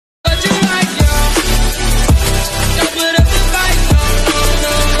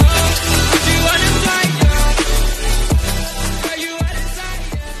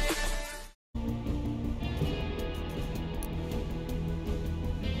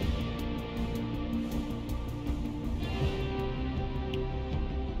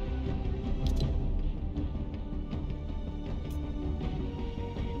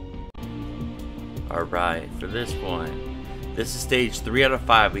Alright, for this one, this is stage 3 out of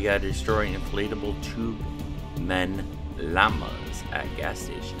 5. We gotta destroy inflatable tubemen llamas at gas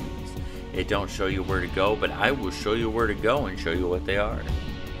stations. It don't show you where to go, but I will show you where to go and show you what they are.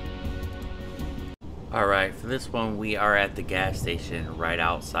 Alright, for this one, we are at the gas station right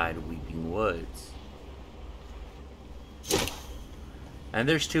outside Weeping Woods. And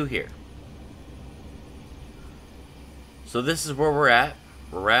there's 2 here. So this is where we're at.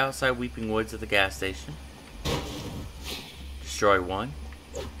 We're right outside Weeping Woods at the gas station. Destroy 1.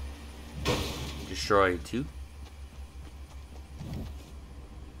 Destroy 2.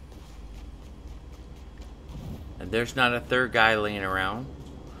 And there's not a third guy laying around.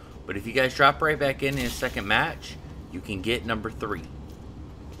 But if you guys drop right back in a second match, you can get number 3.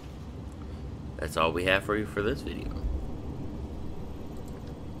 That's all we have for you for this video.